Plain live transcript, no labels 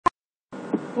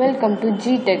Welcome to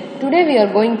GTech. Today we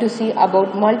are going to see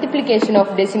about multiplication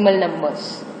of decimal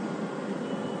numbers.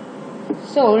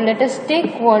 So let us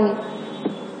take one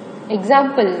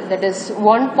example, that is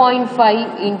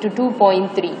 1.5 into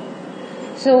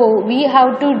 2.3. So we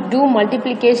have to do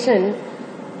multiplication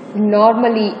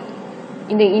normally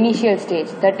in the initial stage.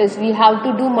 That is, we have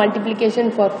to do multiplication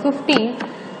for 15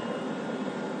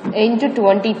 into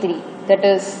 23. That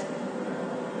is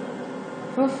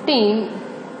 15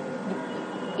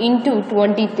 into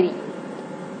 23.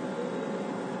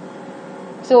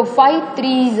 So 5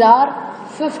 3s are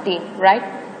 15, right?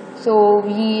 So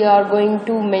we are going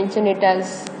to mention it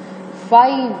as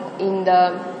 5 in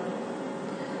the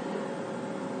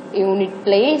unit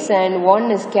place and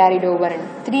 1 is carried over,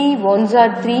 and 3 ones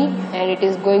are 3 and it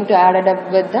is going to add it up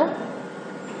with the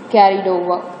carried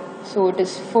over. So it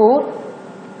is 4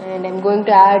 and I am going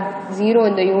to add 0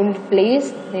 in the unit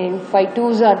place, and 5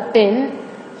 2s are 10.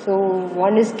 So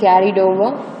 1 is carried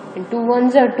over and 2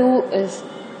 ones are 2 is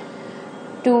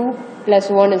 2 plus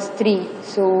 1 is 3.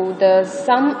 So the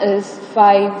sum is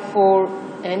 5, 4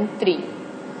 and 3.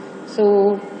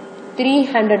 So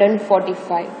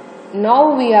 345.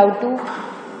 Now we have to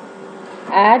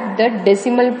add the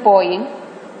decimal point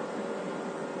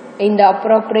in the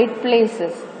appropriate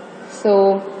places.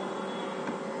 So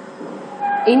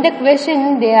in the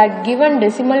question they are given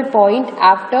decimal point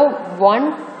after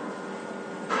one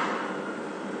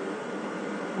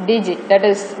digit, that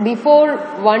is before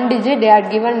one digit they are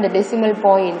given the decimal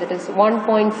point, that is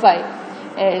 1.5,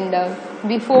 and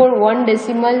before one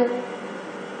decimal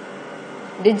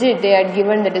digit they are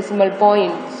given the decimal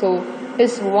point. So it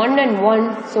is 1 and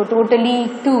 1, so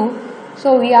totally 2.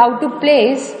 So we have to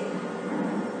place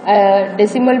a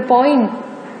decimal point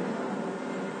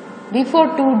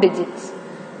before 2 digits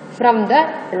from the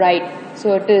right.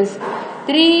 So it is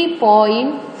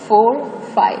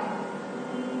 3.45.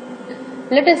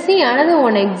 Let us see another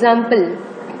one example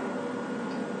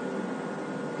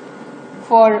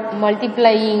for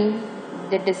multiplying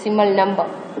the decimal number.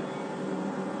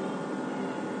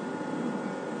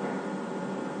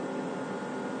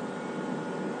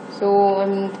 So I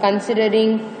am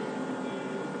considering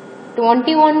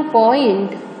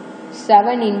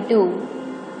 21.7 into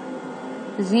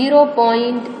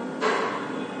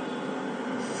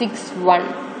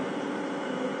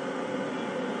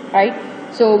 0.61, right?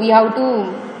 So we have to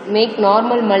make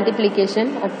normal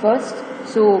multiplication at first.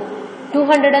 So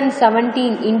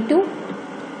 217 into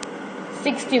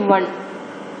 61.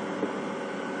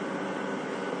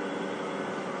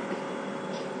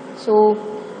 So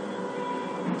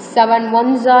 7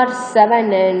 ones are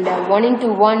 7 and 1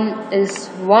 into 1 is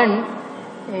 1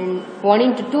 and 1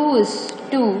 into 2 is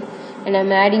 2, and I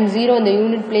am adding 0 in the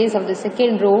unit place of the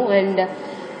second row, and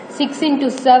 6 into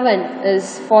 7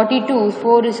 is 42,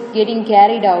 4 is getting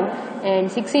carried out, and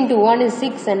 6 into 1 is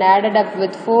 6 and added up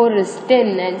with 4 is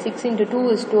 10, and 6 into 2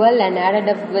 is 12 and added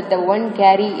up with the 1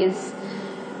 carry is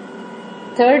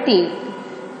 13.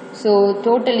 So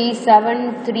totally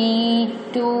 7, 3,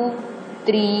 2,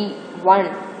 3, 1.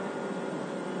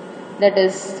 That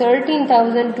is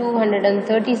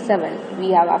 13,237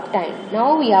 we have obtained.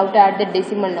 Now we have to add the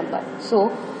decimal number. So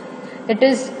it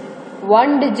is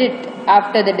 1 digit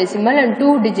after the decimal and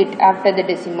 2 digit after the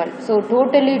decimal. So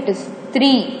totally it is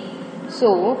 3.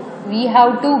 So we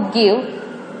have to give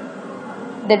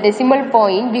the decimal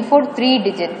point before 3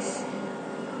 digits.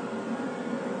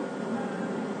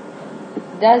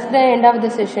 That's the end of the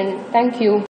session. Thank you.